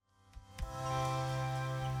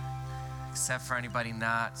Except for anybody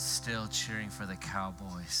not still cheering for the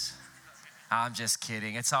Cowboys. I'm just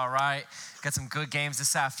kidding. It's all right. Got some good games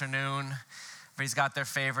this afternoon. Everybody's got their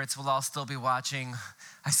favorites. We'll all still be watching.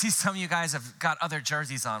 I see some of you guys have got other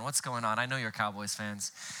jerseys on. What's going on? I know you're Cowboys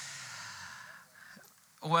fans.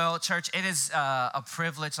 Well, church, it is a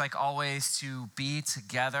privilege, like always, to be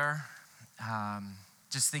together.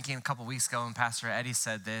 Just thinking a couple weeks ago when Pastor Eddie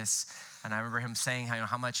said this, and I remember him saying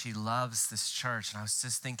how much he loves this church, and I was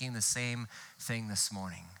just thinking the same thing this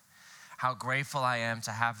morning. How grateful I am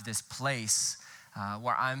to have this place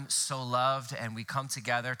where I'm so loved and we come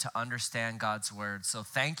together to understand God's word. So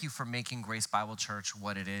thank you for making Grace Bible Church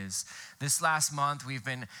what it is. This last month, we've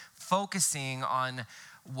been focusing on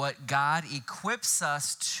what God equips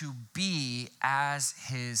us to be as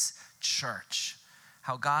his church.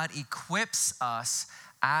 How God equips us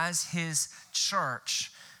as his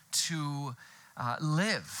church to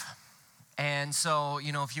live. And so,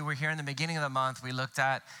 if you were here in the beginning of the month, we looked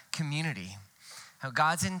at community. How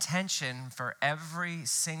God's intention for every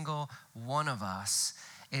single one of us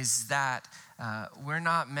is that we're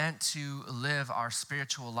not meant to live our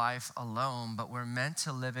spiritual life alone, but we're meant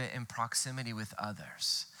to live it in proximity with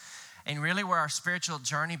others. And really where our spiritual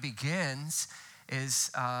journey begins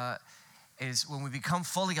is when we become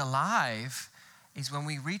fully alive, is when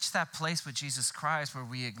we reach that place with Jesus Christ where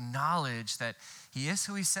we acknowledge that he is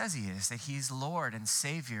who he says he is, that he's Lord and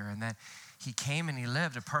Savior, and that he came and he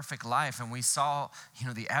lived a perfect life. And we saw,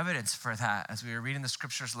 the evidence for that as we were reading the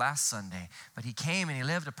scriptures last Sunday. But he came and he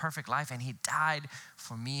lived a perfect life, and he died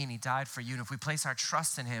for me and he died for you. And if we place our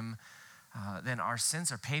trust in him, then our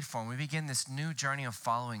sins are paid for. And we begin this new journey of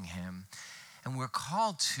following him. And we're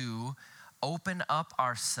called to open up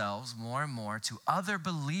ourselves more and more to other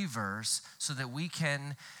believers so that we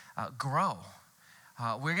can grow.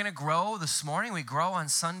 We're going to grow this morning. We grow on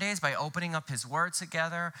Sundays by opening up his word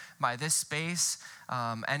together, by this space.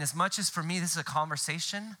 And as much as for me, this is a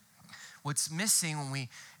conversation, what's missing when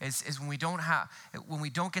we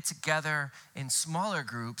don't get together in smaller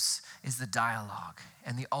groups is the dialogue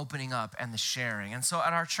and the opening up and the sharing. And so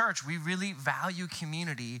at our church, we really value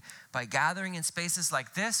community by gathering in spaces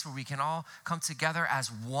like this where we can all come together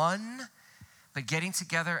as one, but getting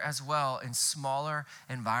together as well in smaller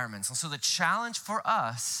environments. And so the challenge for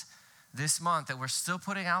us this month that we're still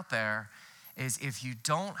putting out there is if you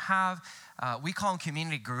don't have, we call them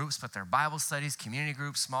community groups, but they're Bible studies, community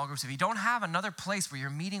groups, small groups. If you don't have another place where you're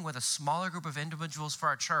meeting with a smaller group of individuals for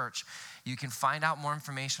our church, you can find out more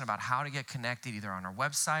information about how to get connected either on our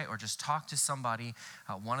website or just talk to somebody,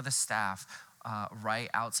 one of the staff, right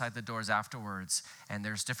outside the doors afterwards. And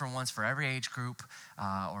there's different ones for every age group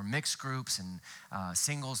or mixed groups and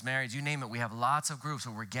singles, marrieds, you name it. We have lots of groups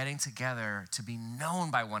where we're getting together to be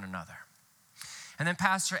known by one another. And then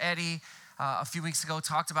Pastor Eddie a few weeks ago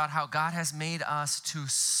talked about how God has made us to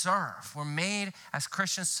serve. We're made as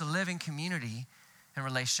Christians to live in community and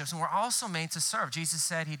relationships, and we're also made to serve. Jesus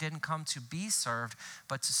said he didn't come to be served,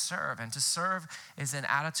 but to serve. And to serve is an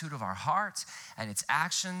attitude of our heart and its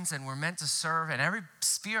actions, and we're meant to serve in every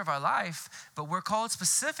sphere of our life, but we're called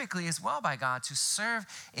specifically as well by God to serve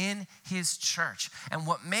in his church. And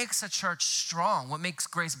what makes a church strong, what makes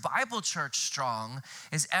Grace Bible Church strong,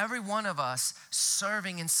 is every one of us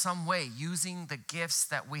serving in some way, using the gifts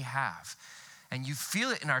that we have. And you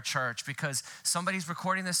feel it in our church because somebody's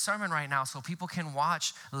recording this sermon right now so people can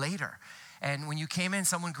watch later. And when you came in,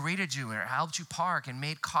 someone greeted you or helped you park and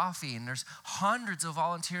made coffee. And there's hundreds of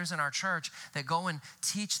volunteers in our church that go and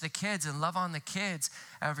teach the kids and love on the kids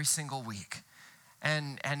every single week.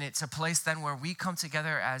 And it's a place then where we come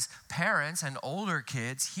together as parents and older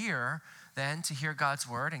kids here then to hear God's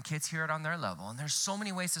word, and kids hear it on their level. And there's so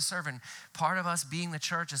many ways to serve, and part of us being the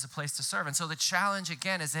church is a place to serve. And so the challenge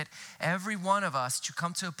again is that every one of us to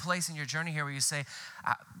come to a place in your journey here where you say,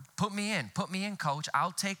 put me in, coach,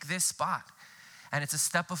 I'll take this spot. And it's a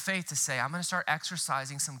step of faith to say, I'm going to start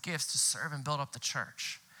exercising some gifts to serve and build up the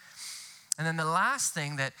church. And then the last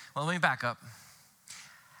thing let me back up.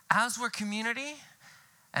 As we're community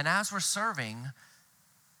and as we're serving,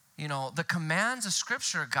 the commands of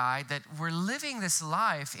Scripture guide that we're living this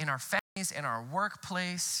life in our families, in our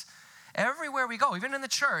workplace, everywhere we go, even in the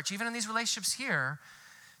church, even in these relationships here,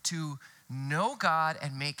 to know God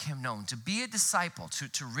and make him known, to be a disciple,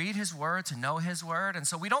 to read his word, to know his word. And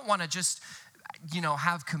so we don't want to just,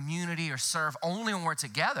 have community or serve only when we're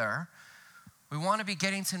together. We want to be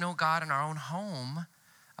getting to know God in our own home.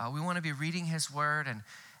 We want to be reading his word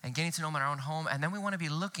and getting to know them in our own home. And then we want to be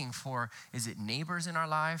looking for, is it neighbors in our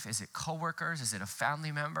life? Is it coworkers? Is it a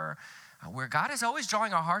family member? Where God is always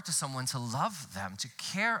drawing our heart to someone to love them, to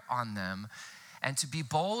care on them, and to be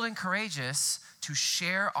bold and courageous to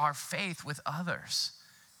share our faith with others.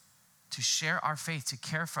 To share our faith, to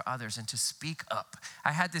care for others, and to speak up.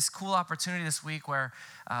 I had this cool opportunity this week where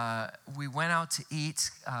we went out to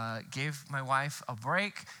eat, gave my wife a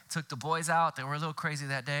break, took the boys out. They were a little crazy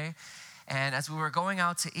that day. And as we were going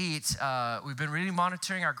out to eat, we've been really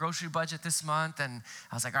monitoring our grocery budget this month. And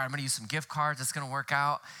I was like, all right, I'm gonna use some gift cards. It's gonna work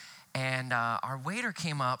out. And our waiter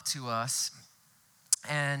came up to us,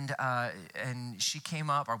 and she came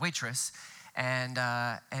up, our waitress, and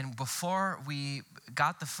before we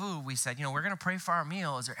got the food, we said, we're gonna pray for our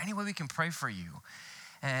meal. Is there any way we can pray for you?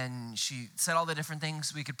 And she said all the different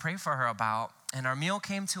things we could pray for her about. And our meal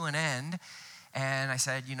came to an end. And I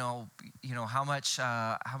said, how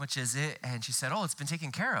much is it? And she said, oh, it's been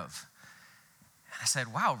taken care of. And I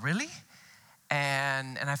said, wow, really?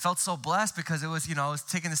 And I felt so blessed because it was, I was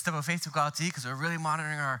taking this step of faith to go out to eat because we're really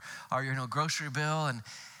monitoring our grocery bill.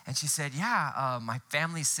 And she said, yeah, my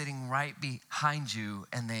family's sitting right behind you,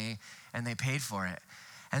 and they paid for it.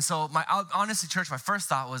 And so honestly, church, my first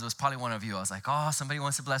thought was probably one of you. I was like, oh, somebody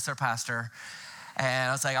wants to bless their pastor.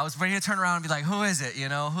 And I was ready to turn around and be like, who is it?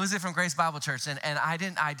 Who is it from Grace Bible Church? And I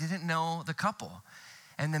didn't know the couple.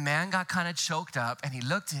 And the man got kind of choked up, and he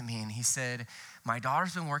looked at me and he said, my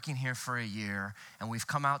daughter's been working here for a year, and we've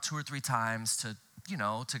come out 2 or 3 times to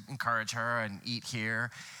encourage her and eat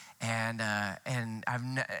here. And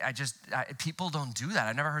people don't do that.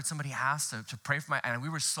 I've never heard somebody ask to pray for and we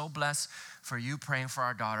were so blessed for you praying for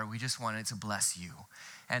our daughter. We just wanted to bless you.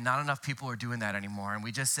 And not enough people are doing that anymore. And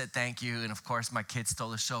we just said thank you. And of course, my kids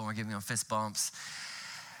stole the show and were giving them fist bumps.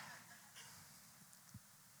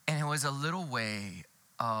 And it was a little way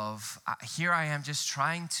of, here I am just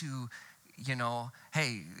trying to,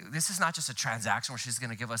 hey, this is not just a transaction where she's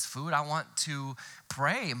going to give us food. I want to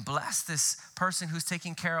pray and bless this person who's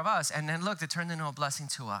taking care of us. And then look, it turned into a blessing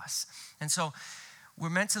to us. And so we're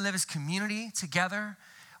meant to live as community together.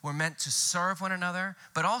 We're meant to serve one another,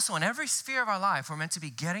 but also in every sphere of our life, we're meant to be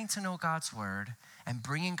getting to know God's word and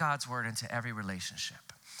bringing God's word into every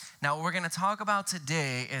relationship. Now, what we're going to talk about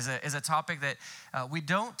today is a topic that we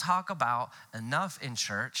don't talk about enough in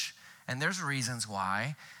church, and there's reasons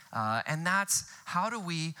why, and that's how do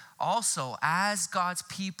we also, as God's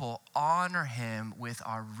people, honor him with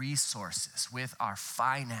our resources, with our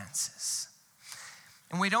finances.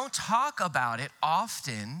 And we don't talk about it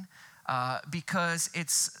often, because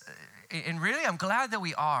and really I'm glad that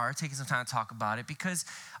we are taking some time to talk about it, because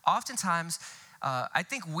oftentimes I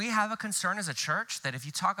think we have a concern as a church that if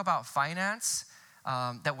you talk about finance,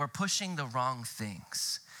 that we're pushing the wrong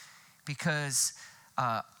things. Because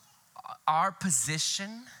our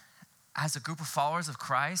position as a group of followers of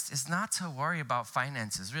Christ is not to worry about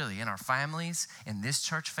finances, really, in our families, in this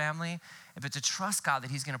church family, but to trust God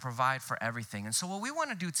that he's going to provide for everything. And so what we want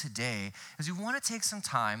to do today is we want to take some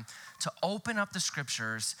time to open up the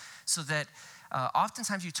scriptures so that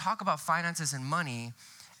oftentimes you talk about finances and money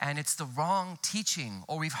and it's the wrong teaching,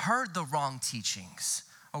 or we've heard the wrong teachings,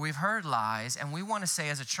 or we've heard lies, and we want to say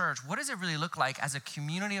as a church, what does it really look like as a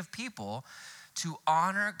community of people to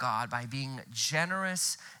honor God by being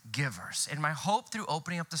generous givers? And my hope through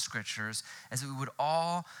opening up the scriptures is that we would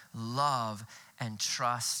all love and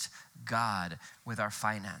trust God with our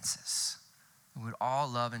finances. We would all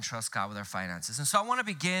love and trust God with our finances. And so I want to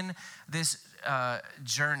begin this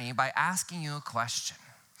journey by asking you a question.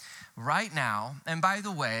 Right now, and by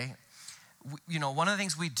the way, one of the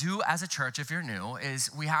things we do as a church, if you're new, is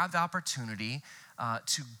we have the opportunity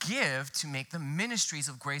to give to make the ministries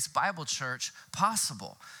of Grace Bible Church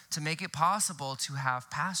possible, to make it possible to have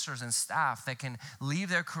pastors and staff that can leave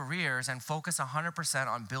their careers and focus 100%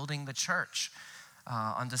 on building the church,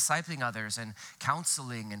 on discipling others and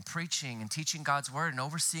counseling and preaching and teaching God's word and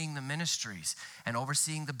overseeing the ministries and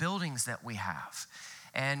overseeing the buildings that we have,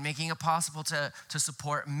 and making it possible to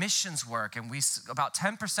support missions work. And about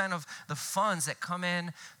 10% of the funds that come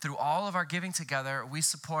in through all of our giving together, we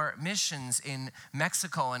support missions in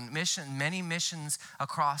Mexico and many missions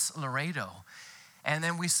across Laredo. And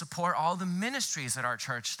then we support all the ministries that our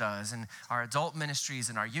church does, and our adult ministries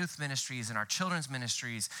and our youth ministries and our children's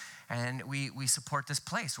ministries. And we support this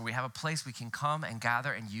place where we have a place we can come and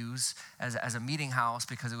gather and use as a meeting house,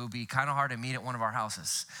 because it would be kind of hard to meet at one of our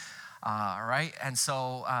houses. Right? And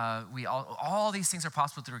so all these things are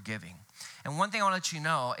possible through giving. And one thing I want to let you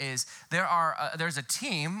know is there's a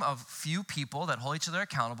team of few people that hold each other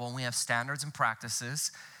accountable, and we have standards and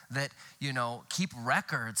practices that keep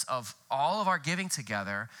records of all of our giving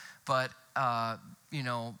together. But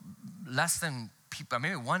less than people,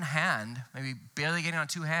 maybe one hand, maybe barely getting on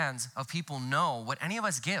 2 hands of people know what any of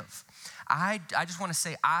us give. I just want to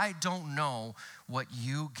say, I don't know what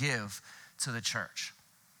you give to the church.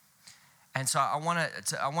 And so I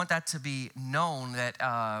want that to be known that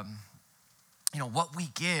what we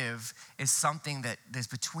give is something that is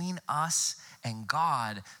between us and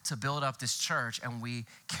God to build up this church, and we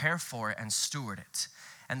care for it and steward it.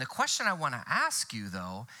 And the question I want to ask you,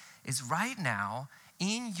 though, is right now,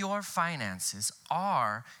 in your finances,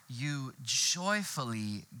 are you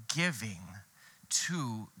joyfully giving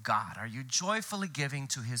to God? Are you joyfully giving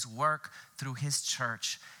to his work through his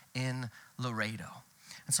church in Laredo?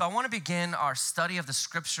 And so I want to begin our study of the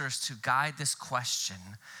scriptures to guide this question,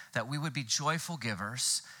 that we would be joyful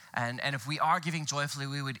givers. And if we are giving joyfully,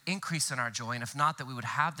 we would increase in our joy. And if not, that we would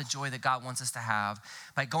have the joy that God wants us to have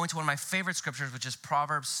by going to one of my favorite scriptures, which is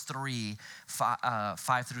Proverbs 3,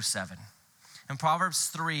 5 through 7. And Proverbs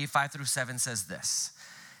 3, 5 through 7 says this.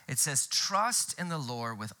 It says, "Trust in the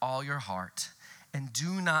Lord with all your heart and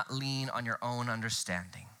do not lean on your own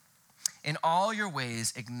understanding. In all your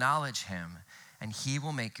ways acknowledge him, and he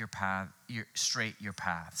will make straight your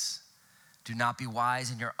paths. Do not be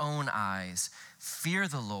wise in your own eyes. Fear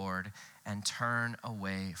the Lord and turn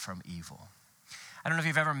away from evil." I don't know if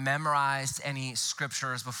you've ever memorized any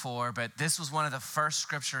scriptures before, but this was one of the first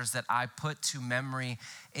scriptures that I put to memory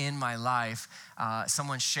in my life.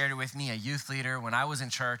 Someone shared it with me, a youth leader, when I was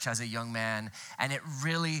in church as a young man, and it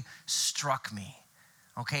really struck me.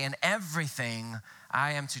 Okay, in everything,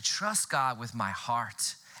 I am to trust God with my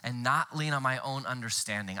heart and not lean on my own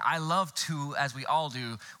understanding. I love to, as we all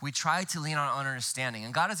do, we try to lean on our own understanding.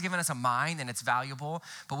 And God has given us a mind and it's valuable.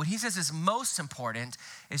 But what he says is most important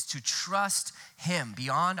is to trust him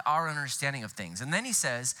beyond our understanding of things. And then he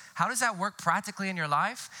says, how does that work practically in your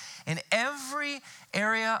life? In every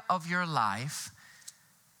area of your life,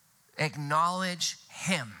 acknowledge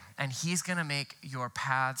him, and he's gonna make your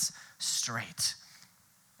paths straight.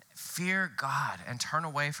 Fear God and turn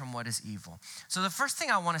away from what is evil. So the first thing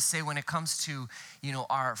I want to say when it comes to,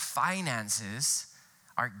 our finances,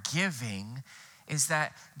 our giving, is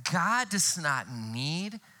that God does not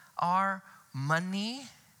need our money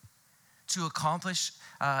to accomplish.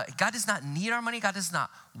 God does not need our money. God does not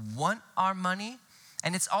want our money.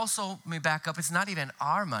 And it's also, let me back up, it's not even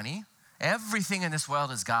our money. Everything in this world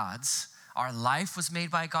is God's. Our life was made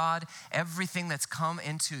by God. Everything that's come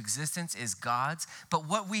into existence is God's. But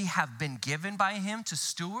what we have been given by him to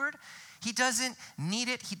steward, he doesn't need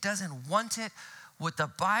it. He doesn't want it. What the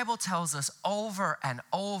Bible tells us over and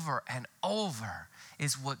over and over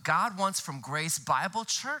is what God wants from Grace Bible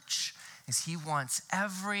Church is he wants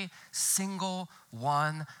every single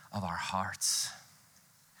one of our hearts.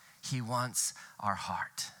 He wants our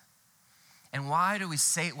heart. And why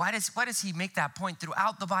does he make that point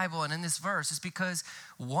throughout the Bible and in this verse? Is because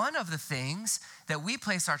one of the things that we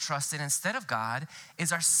place our trust in instead of God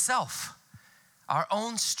is ourself, our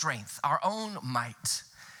own strength, our own might.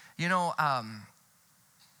 I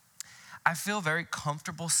feel very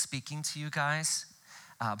comfortable speaking to you guys,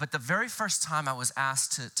 but the very first time I was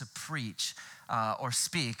asked to preach or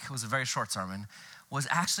speak, it was a very short sermon, was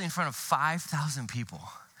actually in front of 5,000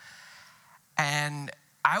 people. And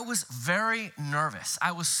I was very nervous.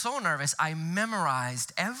 I was so nervous, I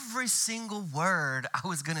memorized every single word I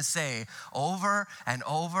was gonna say over and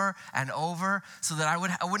over and over so that I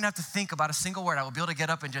wouldn't have to think about a single word. I would be able to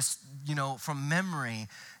get up and just, from memory,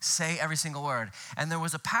 say every single word. And there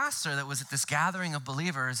was a pastor that was at this gathering of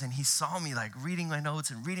believers, and he saw me like reading my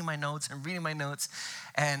notes and reading my notes and reading my notes.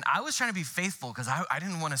 And I was trying to be faithful because I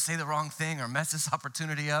didn't want to say the wrong thing or mess this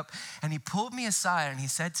opportunity up. And he pulled me aside and he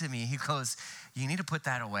said to me, he goes, "You need to put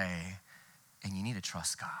that away and you need to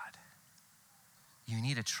trust God. You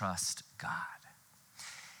need to trust God."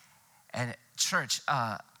 And church,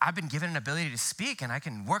 I've been given an ability to speak and I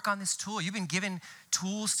can work on this tool. You've been given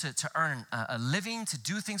tools to earn a living, to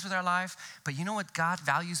do things with our life. But you know what God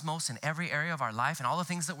values most in every area of our life and all the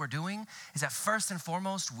things that we're doing is that first and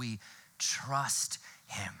foremost, we trust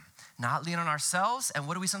him. Not lean on ourselves. And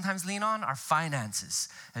what do we sometimes lean on? Our finances.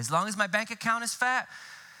 As long as my bank account is fat,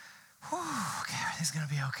 okay, this is gonna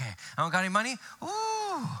be okay. I don't got any money?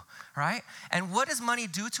 Right? And what does money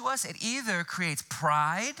do to us? It either creates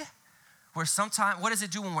pride, where sometimes, what does it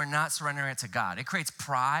do when we're not surrendering it to God? It creates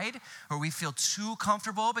pride, where we feel too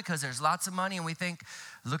comfortable because there's lots of money and we think,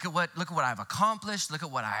 look at what I've accomplished, look at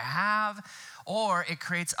what I have. Or it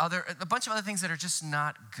creates a bunch of other things that are just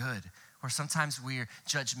not good, where sometimes we're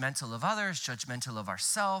judgmental of others, judgmental of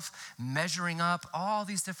ourselves, measuring up, all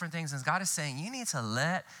these different things. And God is saying, you need to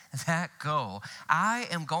let that go. I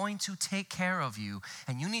am going to take care of you,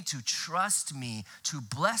 and you need to trust me to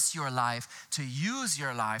bless your life, to use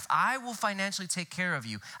your life. I will financially take care of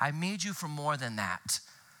you. I made you for more than that.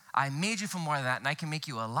 I made you for more than that, and I can make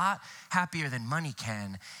you a lot happier than money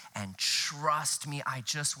can. And trust me, I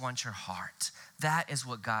just want your heart. That is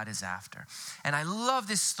what God is after. And I love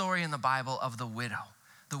this story in the Bible of the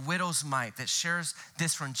widow's mite, that shares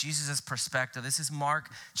this from Jesus' perspective. This is Mark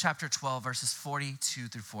chapter 12, verses 42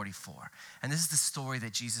 through 44. And this is the story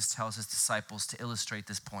that Jesus tells his disciples to illustrate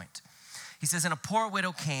this point. He says, and a poor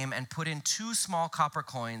widow came and put in 2 small copper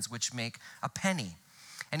coins, which make a penny.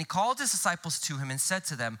 And he called his disciples to him and said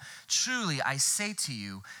to them, truly, I say to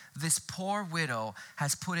you, this poor widow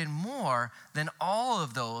has put in more than all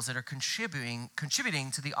of those that are contributing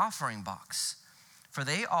to the offering box. For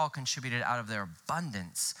they all contributed out of their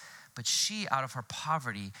abundance, but she out of her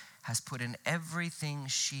poverty has put in everything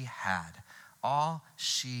she had, all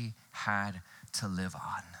she had to live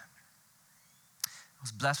on. I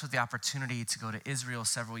was blessed with the opportunity to go to Israel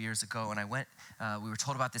several years ago, and I went, we were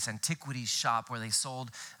told about this antiquities shop where they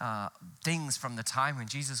sold things from the time when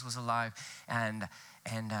Jesus was alive, and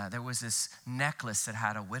there was this necklace that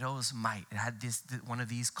had a widow's mite. It had one of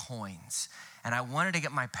these coins, and I wanted to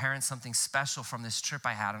get my parents something special from this trip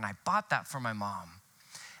I had, and I bought that for my mom.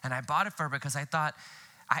 And I bought it for her because I thought,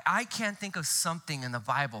 I can't think of something in the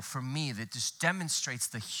Bible for me that just demonstrates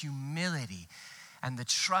the humility and the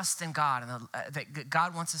trust in God, and that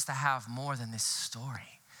God wants us to have more than this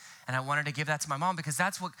story. And I wanted to give that to my mom because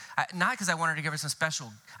that's what, not because I wanted to give her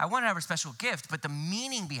I wanted to have her special gift, but the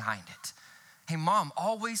meaning behind it. Hey, Mom,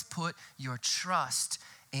 always put your trust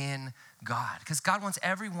in God, because God wants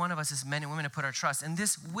every one of us as men and women to put our trust. And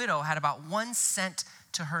this widow had about 1 cent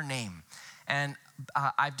to her name. And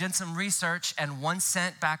I've done some research, and 1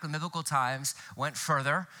 cent back in biblical times went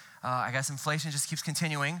further. I guess inflation just keeps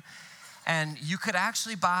continuing. And you could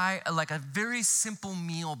actually buy like a very simple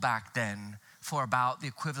meal back then for about the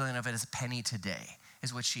equivalent of it as a penny today,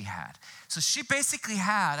 is what she had. So she basically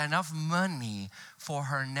had enough money for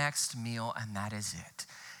her next meal, and that is it.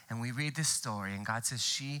 And we read this story, and God says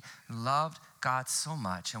she loved God so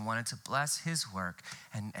much and wanted to bless his work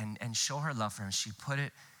and show her love for him. She put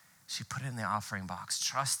it in the offering box,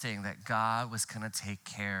 trusting that God was going to take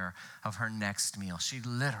care of her next meal. She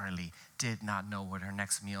literally did not know where her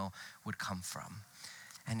next meal would come from.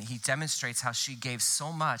 And he demonstrates how she gave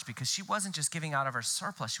so much because she wasn't just giving out of her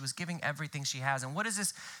surplus. She was giving everything she has. And what does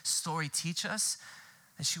this story teach us?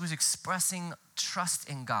 That she was expressing trust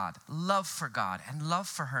in God, love for God, and love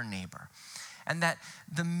for her neighbor. And that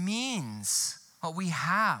the means, what we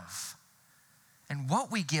have, and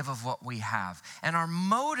what we give of what we have, and our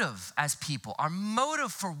motive as people, our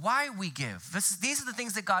motive for why we give. These are the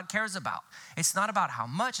things that God cares about. It's not about how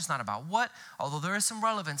much, it's not about what, although there is some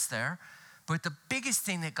relevance there, but the biggest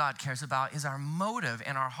thing that God cares about is our motive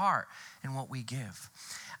and our heart and what we give.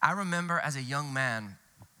 I remember as a young man,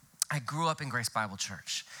 I grew up in Grace Bible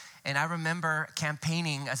Church. And I remember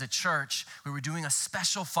campaigning as a church. We were doing a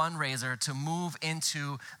special fundraiser to move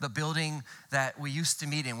into the building that we used to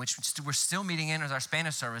meet in, which we're still meeting in as our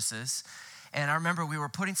Spanish services. And I remember we were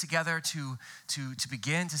putting together to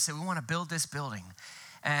begin to say, we want to build this building.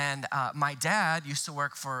 And my dad used to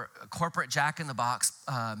work for corporate Jack in the Box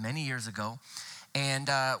many years ago. And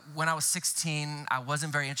when I was 16, I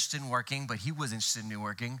wasn't very interested in working, but he was interested in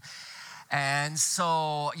working. And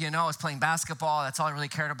so, I was playing basketball. That's all I really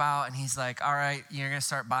cared about. And he's like, all right, you're going to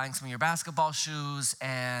start buying some of your basketball shoes,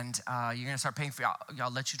 and you're going to start paying for, I'll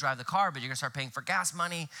let you drive the car, but you're going to start paying for gas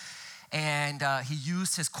money. And he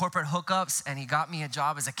used his corporate hookups, and he got me a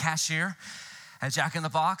job as a cashier at Jack in the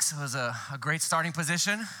Box. It was a great starting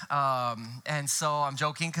position. And so I'm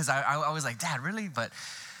joking because I was like, Dad, really? But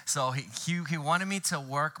so he wanted me to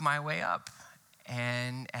work my way up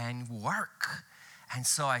and work. And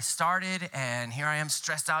so I started, and here I am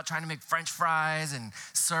stressed out trying to make French fries and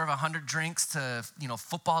serve 100 drinks to,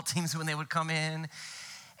 football teams when they would come in.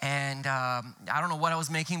 And I don't know what I was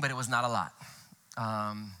making, but it was not a lot.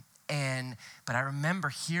 But I remember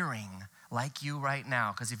hearing, like you right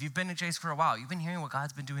now, because if you've been at Jace for a while, you've been hearing what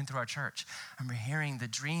God's been doing through our church. I remember hearing the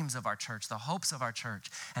dreams of our church, the hopes of our church,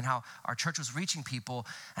 and how our church was reaching people.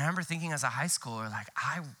 And I remember thinking as a high schooler, like,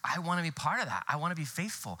 I want to be part of that. I want to be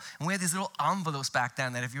faithful. And we had these little envelopes back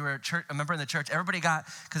then that if you were a member in the church, everybody got,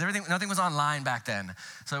 because nothing was online back then.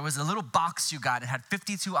 So it was a little box you got. It had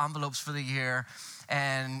 52 envelopes for the year.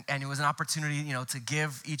 And it was an opportunity, to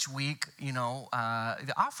give each week,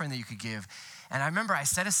 the offering that you could give. And I remember I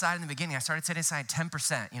set aside in the beginning, I started setting aside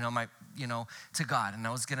 10%, to God. And I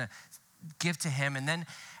was going to give to him. And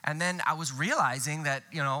then I was realizing that,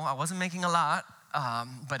 I wasn't making a lot.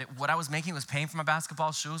 But what I was making was paying for my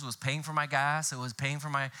basketball shoes, was paying for my gas. It was paying for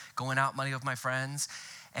my going out money with my friends.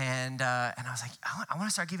 And I was like, I want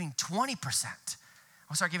to start giving 20%. I want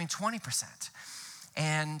to start giving 20%.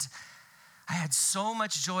 And I had so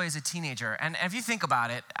much joy as a teenager. And if you think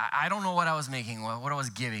about it, I don't know what I was making, what I was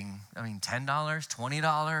giving. I mean, $10,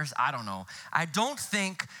 $20, I don't know. I don't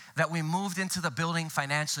think that we moved into the building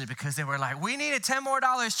financially because they were like, we needed $10 more,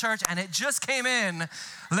 church, and it just came in.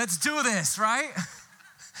 Let's do this, right?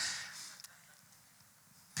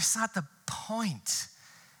 It's not the point.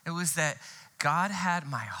 It was that God had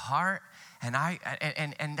my heart, and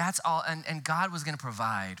that's all. And God was going to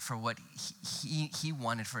provide for what he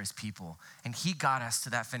wanted for his people. And he got us to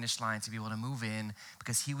that finish line to be able to move in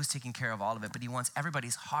because he was taking care of all of it. But he wants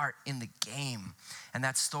everybody's heart in the game. And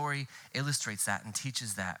that story illustrates that and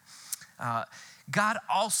teaches that. God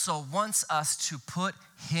also wants us to put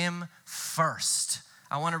him first.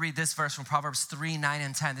 I want to read this verse from Proverbs 3, 9,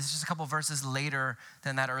 and 10. This is just a couple verses later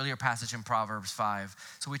than that earlier passage in Proverbs 5.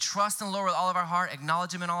 So we trust in the Lord with all of our heart,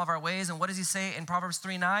 acknowledge him in all of our ways. And what does he say in Proverbs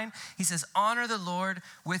 3, 9? He says, honor the Lord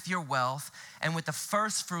with your wealth and with the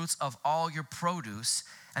first fruits of all your produce.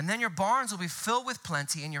 And then your barns will be filled with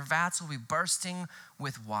plenty and your vats will be bursting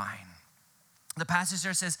with wine. The passage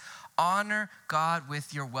there says, honor God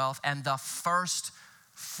with your wealth and the first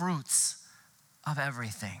fruits of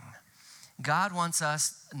everything. God wants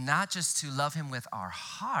us not just to love him with our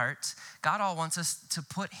heart, God all wants us to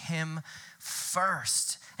put him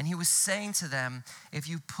first. And he was saying to them, if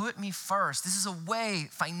you put me first, this is a way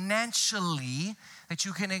financially that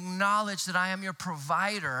you can acknowledge that I am your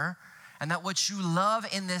provider and that what you love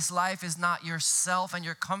in this life is not yourself and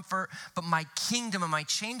your comfort, but my kingdom and my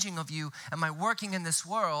changing of you and my working in this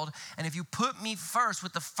world. And if you put me first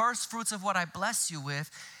with the first fruits of what I bless you with,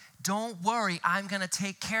 don't worry, I'm going to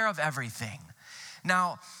take care of everything.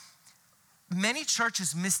 Now, many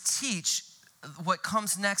churches misteach what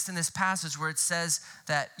comes next in this passage where it says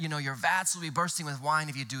that, your vats will be bursting with wine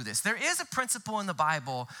if you do this. There is a principle in the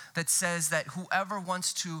Bible that says that whoever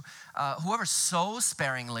sows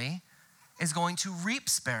sparingly is going to reap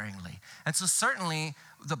sparingly. And so certainly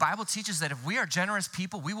the Bible teaches that if we are generous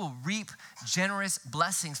people, we will reap generous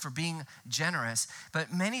blessings for being generous.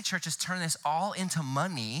 But many churches turn this all into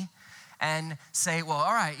money and say, well,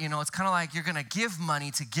 all right, it's kind of like you're going to give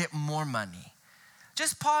money to get more money.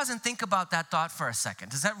 Just pause and think about that thought for a second.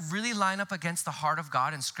 Does that really line up against the heart of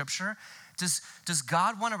God in Scripture? Does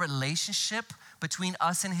God want a relationship between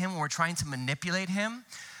us and him when we're trying to manipulate him?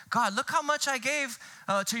 God, look how much I gave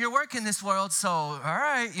to your work in this world. So, all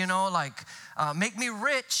right, make me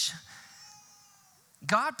rich.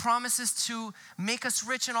 God promises to make us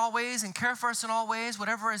rich in all ways and care for us in all ways,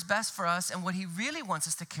 whatever is best for us. And what he really wants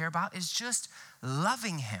us to care about is just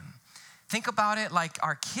loving him. Think about it like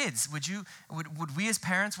our kids. Would we as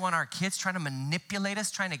parents want our kids trying to manipulate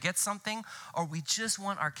us, trying to get something? Or we just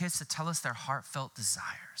want our kids to tell us their heartfelt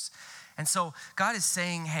desires? And so God is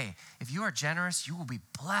saying, hey, if you are generous, you will be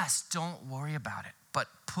blessed. Don't worry about it, but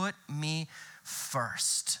put me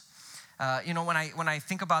first. When I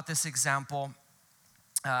think about this example,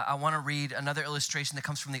 I want to read another illustration that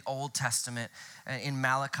comes from the Old Testament in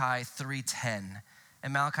Malachi 3:10.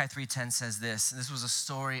 And Malachi 3:10 says this was a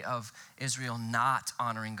story of Israel not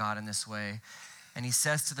honoring God in this way. And he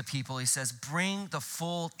says to the people, he says, bring the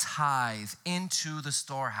full tithe into the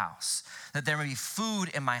storehouse, that there may be food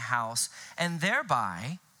in my house, and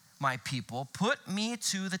thereby, my people, put me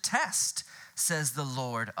to the test, says the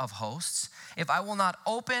Lord of hosts, if I will not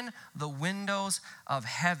open the windows of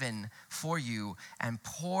heaven for you and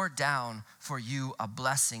pour down for you a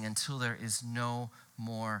blessing until there is no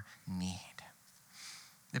more need.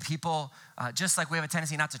 The people, just like we have a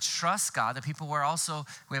tendency not to trust God, we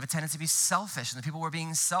have a tendency to be selfish, and the people were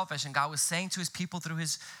being selfish, and God was saying to his people through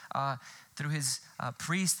his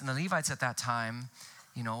priests and the Levites at that time,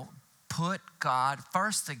 put God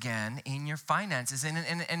first again in your finances.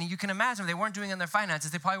 And you can imagine if they weren't doing it in their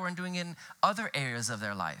finances, they probably weren't doing it in other areas of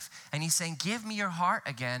their life. And he's saying, give me your heart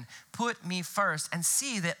again, put me first, and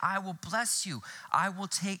see that I will bless you. I will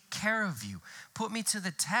take care of you. Put me to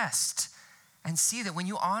the test. And see that when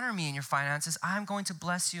you honor me in your finances, I'm going to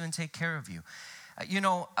bless you and take care of you.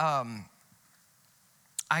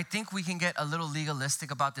 I think we can get a little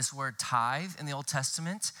legalistic about this word tithe in the Old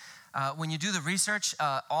Testament. When you do the research,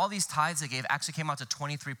 all these tithes they gave actually came out to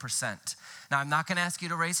 23%. Now, I'm not going to ask you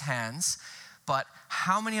to raise hands, but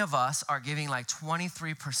how many of us are giving like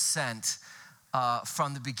 23%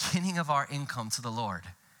 from the beginning of our income to the Lord?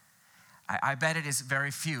 I bet it is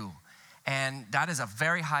very few. And that is a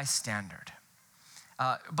very high standard.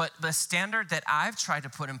 But the standard that I've tried to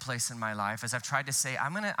put in place in my life is I've tried to say,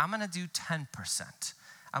 I'm gonna do 10%.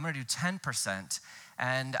 I'm gonna do 10%.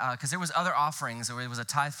 And because there was other offerings, there was a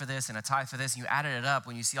tithe for this and a tithe for this, and you added it up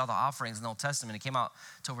when you see all the offerings in the Old Testament, it came out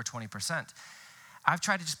to over 20%. I've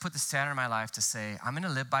tried to just put the standard in my life to say, I'm going to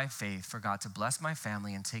live by faith for God to bless my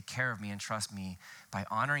family and take care of me and trust me by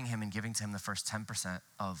honoring him and giving to him the first 10%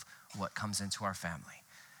 of what comes into our family.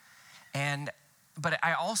 But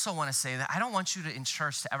I also want to say that I don't want you in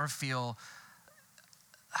church to ever feel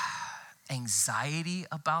anxiety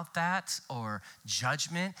about that or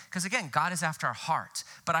judgment, because again, God is after our heart.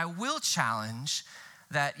 But I will challenge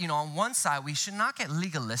that, on one side, we should not get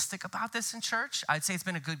legalistic about this in church. I'd say it's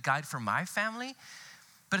been a good guide for my family.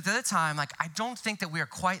 But at the other time, I don't think that we are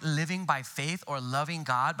quite living by faith or loving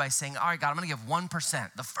God by saying, all right, God, I'm going to give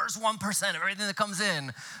 1%. The first 1% of everything that comes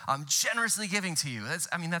in, I'm generously giving to you.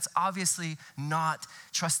 That's obviously not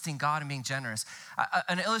trusting God and being generous.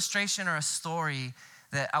 An illustration or a story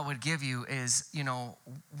that I would give you is,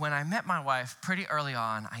 when I met my wife pretty early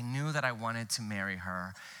on, I knew that I wanted to marry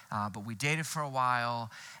her. But we dated for a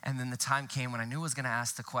while, and then the time came when I knew I was going to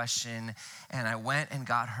ask the question, and I went and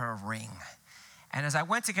got her a ring. And as I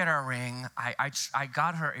went to get her a ring, I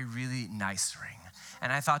got her a really nice ring.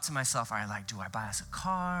 And I thought to myself, all right, do I buy us a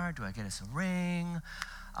car? Do I get us a ring?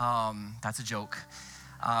 That's a joke.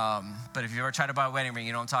 But if you ever try to buy a wedding ring,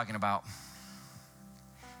 you know what I'm talking about.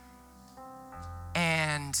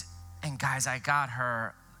 And guys, I got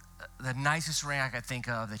her the nicest ring I could think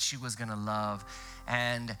of that she was gonna love.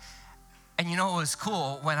 And it was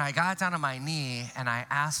cool when I got down on my knee and I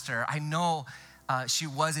asked her, I know she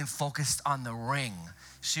wasn't focused on the ring.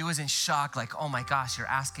 She was in shock, like, oh my gosh, you're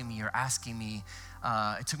asking me.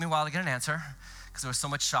 It took me a while to get an answer because there was so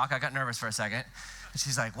much shock. I got nervous for a second. And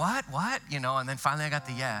she's like, what? And then finally I got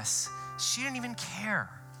the yes. She didn't even care.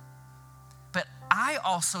 But I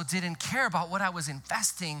also didn't care about what I was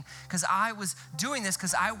investing because I was doing this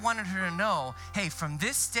because I wanted her to know, hey, from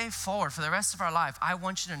this day forward, for the rest of our life, I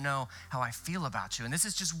want you to know how I feel about you. And this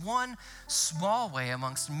is just one small way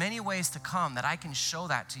amongst many ways to come that I can show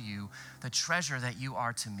that to you, the treasure that you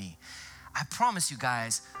are to me. I promise you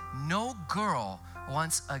guys, no girl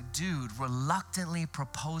wants a dude reluctantly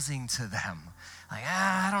proposing to them. Like,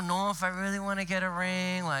 I don't know if I really want to get a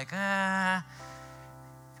ring.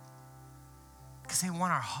 Because they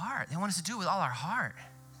want our heart. They want us to do it with all our heart.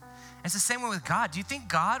 And it's the same way with God. Do you think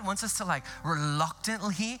God wants us to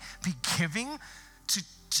reluctantly be giving to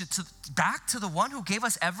back to the one who gave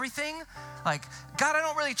us everything? God, I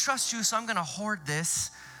don't really trust you, so I'm going to hoard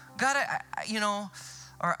this. God,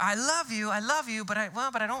 or I love you, but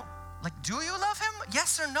I don't. Do you love him?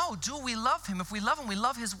 Yes or no? Do we love him? If we love him, we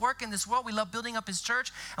love his work in this world. We love building up his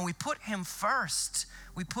church, and we put him first.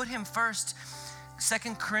 We put him first.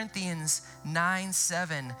 2 Corinthians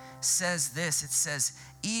 9:7 says this. It says,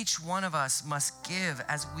 each one of us must give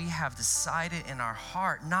as we have decided in our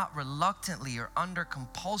heart, not reluctantly or under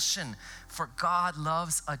compulsion, for God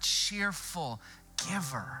loves a cheerful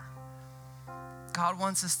giver. God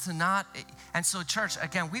wants us to not, and so church,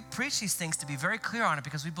 again, we preach these things to be very clear on it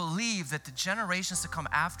because we believe that the generations to come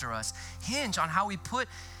after us hinge on how we put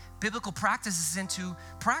biblical practices into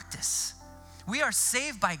practice. We are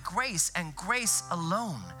saved by grace and grace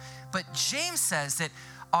alone. But James says that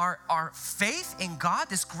our faith in God,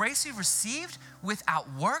 this grace we've received without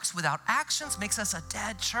works, without actions, makes us a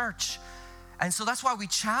dead church. And so that's why we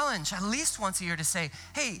challenge at least once a year to say,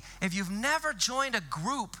 hey, if you've never joined a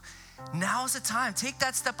group, now's the time. Take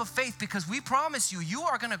that step of faith because we promise you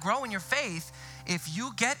are going to grow in your faith if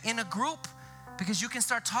you get in a group, because you can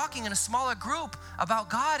start talking in a smaller group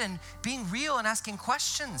about God and being real and asking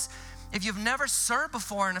questions. If you've never served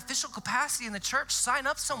before in official capacity in the church, sign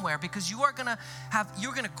up somewhere because you're gonna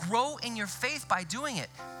grow in your faith by doing it.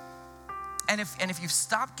 And if you've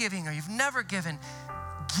stopped giving or you've never given,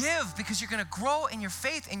 give because you're gonna grow in your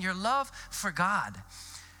faith and your love for God.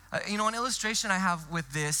 An illustration I have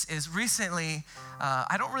with this is recently,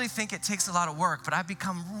 I don't really think it takes a lot of work, but I've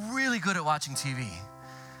become really good at watching TV.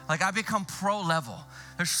 I've become pro level.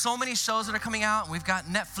 There's so many shows that are coming out, and we've got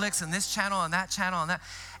Netflix and this channel and that channel and that.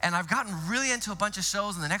 And I've gotten really into a bunch of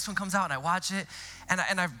shows, and the next one comes out, and I watch it. And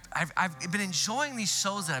I've been enjoying these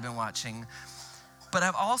shows that I've been watching, but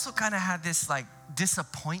I've also kind of had this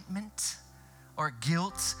disappointment or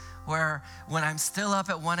guilt where when I'm still up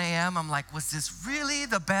at 1 a.m., I'm like, was this really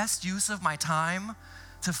the best use of my time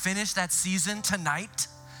to finish that season tonight?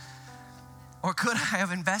 Or could I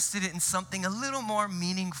have invested it in something a little more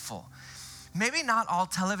meaningful? Maybe not all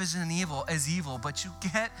television is evil, but you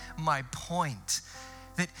get my point.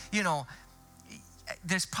 That,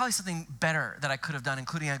 there's probably something better that I could have done,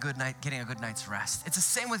 including getting a good night's rest. It's the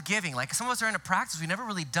same with giving. Some of us are in a practice. We've never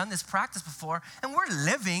really done this practice before, and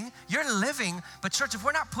you're living. But church, if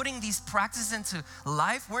we're not putting these practices into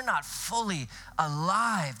life, we're not fully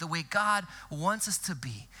alive the way God wants us to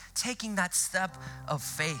be, taking that step of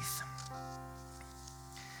faith.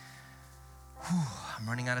 I'm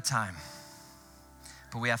running out of time,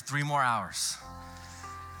 but we have 3 more hours.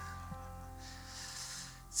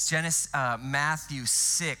 Matthew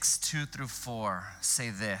 6, 2-4 say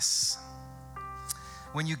this.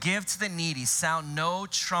 When you give to the needy, sound no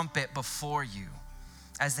trumpet before you,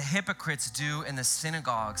 as the hypocrites do in the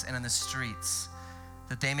synagogues and in the streets,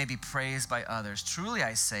 that they may be praised by others. Truly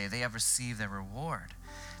I say, they have received their reward.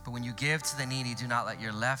 But when you give to the needy, do not let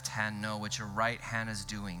your left hand know what your right hand is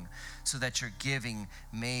doing, so that your giving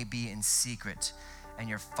may be in secret, and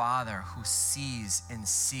your Father who sees in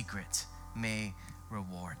secret may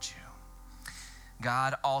reward you.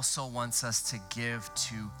 God also wants us to give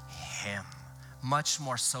to Him. Much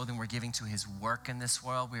more so than we're giving to His work in this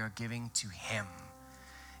world, we are giving to Him.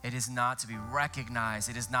 It is not to be recognized.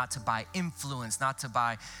 It is not to buy influence, not to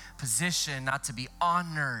buy position, not to be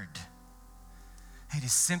honored. It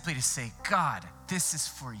is simply to say, God, this is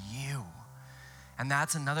for you. And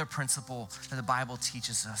that's another principle that the Bible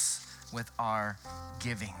teaches us with our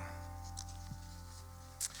giving.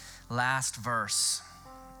 Last verse,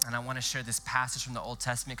 and I want to share this passage from the Old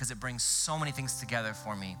Testament because it brings so many things together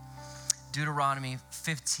for me. Deuteronomy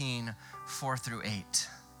 15, 4-8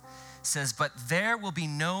 says, but there will be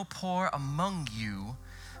no poor among you,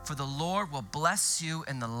 for the Lord will bless you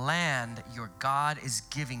in the land your God is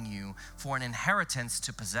giving you for an inheritance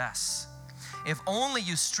to possess. If only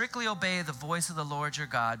you strictly obey the voice of the Lord your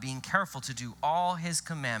God, being careful to do all His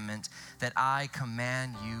commandment that I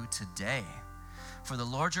command you today. For the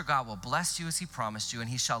Lord your God will bless you as He promised you, and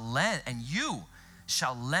you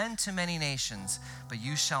shall lend to many nations, but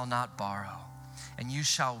you shall not borrow. And you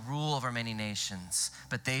shall rule over many nations,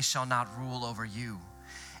 but they shall not rule over you.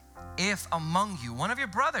 If among you one of your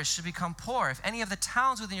brothers should become poor, if any of the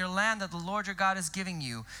towns within your land that the Lord your God is giving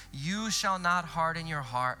you, you shall not harden your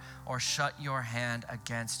heart or shut your hand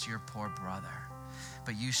against your poor brother.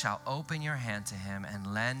 But you shall open your hand to him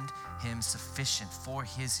and lend him sufficient for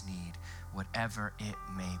his need, whatever it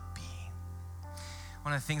may be.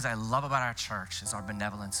 One of the things I love about our church is our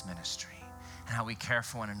benevolence ministry and how we care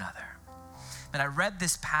for one another. And I read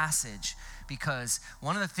this passage because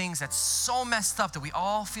one of the things that's so messed up that we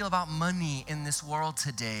all feel about money in this world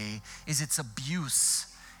today is its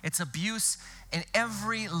abuse. It's abuse in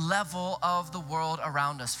every level of the world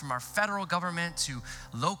around us, from our federal government to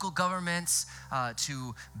local governments,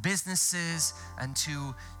 to businesses and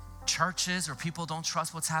to churches where people don't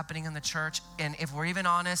trust what's happening in the church. And if we're even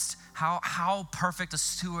honest, how perfect a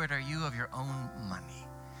steward are you of your own money?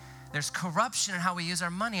 There's corruption in how we use our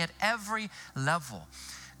money at every level.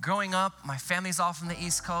 Growing up, my family's all from the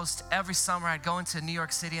East Coast. Every summer I'd go into New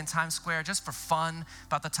York City and Times Square just for fun.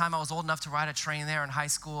 About the time I was old enough to ride a train there in high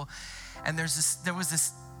school. And there was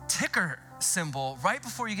this ticker symbol right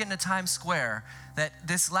before you get into Times Square that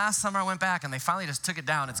this last summer I went back and they finally just took it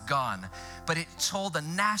down. It's gone. But it told the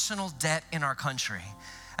national debt in our country.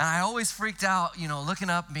 And I always freaked out, looking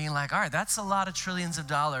up and being like, all right, that's a lot of trillions of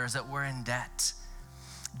dollars that we're in debt.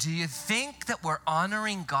 Do you think that we're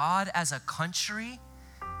honoring God as a country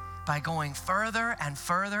by going further and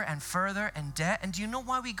further and further in debt? And do you know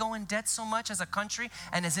why we go in debt so much as a country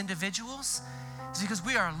and as individuals? It's because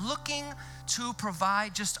we are looking to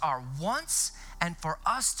provide just our wants and for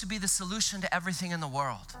us to be the solution to everything in the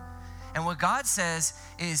world. And what God says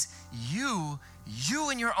is you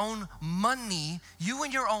in your own money, you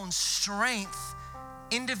in your own strength,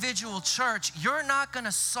 individual church, you're not going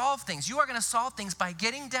to solve things. You are going to solve things by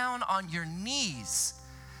getting down on your knees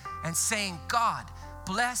and saying, God,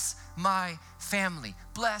 bless my family,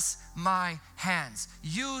 bless my hands.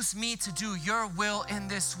 Use me to do your will in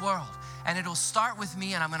this world. And it'll start with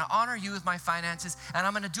me, and I'm going to honor you with my finances, and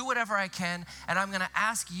I'm going to do whatever I can, and I'm going to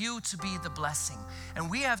ask you to be the blessing. And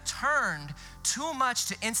we have turned too much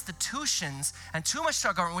to institutions and too much to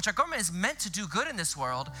our government, which our government is meant to do good in this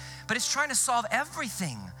world, but it's trying to solve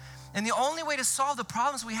everything. And the only way to solve the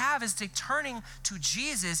problems we have is to turning to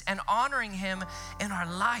Jesus and honoring Him in our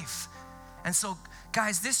life. And so,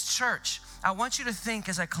 guys, this church, I want you to think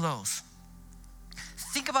as I close.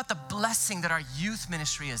 Think about the blessing that our youth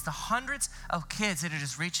ministry is, the hundreds of kids that it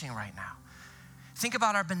is reaching right now. Think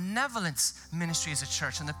about our benevolence ministry as a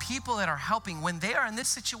church and the people that are helping when they are in this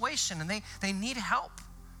situation and they need help.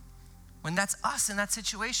 When that's us in that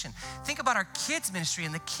situation. Think about our kids ministry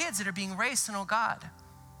and the kids that are being raised to know God.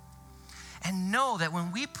 And know that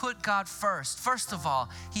when we put God first of all,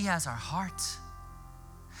 He has our heart.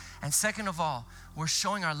 And second of all, we're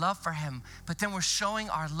showing our love for Him, but then we're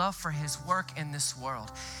showing our love for His work in this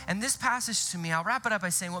world. And this passage to me, I'll wrap it up by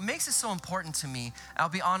saying what makes it so important to me, I'll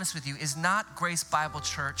be honest with you, is not Grace Bible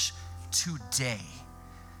Church today.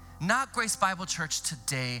 Not Grace Bible Church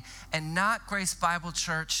today, and not Grace Bible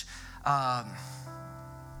Church and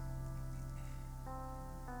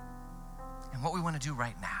what we want to do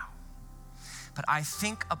right now. But I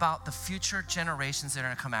think about the future generations that are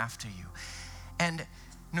going to come after you. And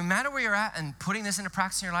no matter where you're at and putting this into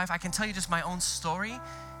practice in your life, I can tell you just my own story.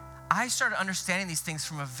 I started understanding these things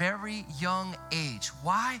from a very young age.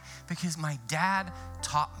 Why? Because my dad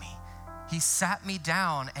taught me. He sat me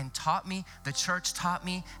down and taught me, the church taught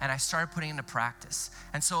me, and I started putting it into practice.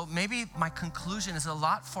 And so maybe my conclusion is a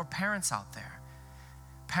lot for parents out there.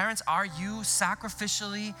 Parents, are you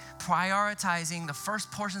sacrificially prioritizing the first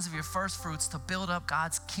portions of your first fruits to build up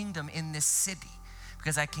God's kingdom in this city?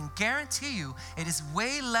 Because I can guarantee you, it is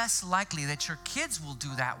way less likely that your kids will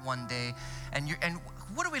do that one day. And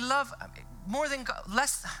what do we love more than God,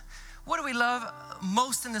 less? What do we love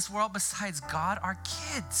most in this world besides God? Our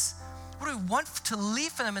kids. What do we want to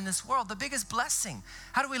leave for them in this world? The biggest blessing.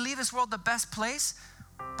 How do we leave this world the best place?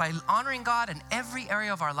 By honoring God in every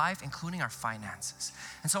area of our life, including our finances.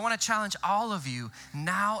 And so I want to challenge all of you.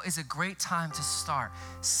 Now is a great time to start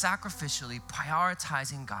sacrificially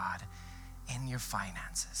prioritizing God in your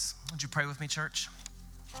finances. Would you pray with me, church?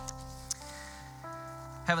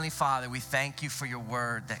 Heavenly Father, we thank you for your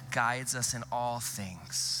word that guides us in all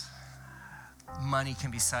things. Money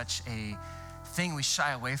can be such a thing we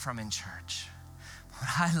shy away from in church. What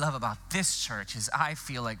I love about this church is I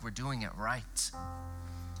feel like we're doing it right.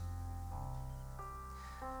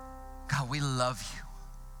 God, we love you.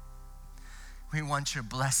 We want your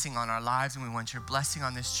blessing on our lives, and we want your blessing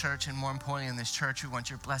on this church, and more importantly, in this church, we want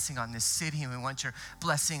your blessing on this city, and we want your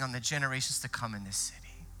blessing on the generations to come in this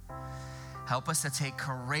city. Help us to take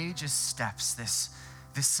courageous steps this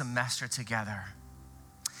semester together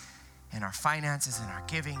in our finances, in our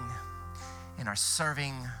giving, in our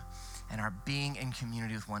serving, and our being in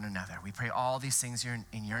community with one another. We pray all these things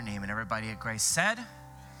in your name, and everybody at Grace said,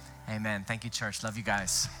 amen. Thank you, church. Love you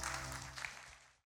guys.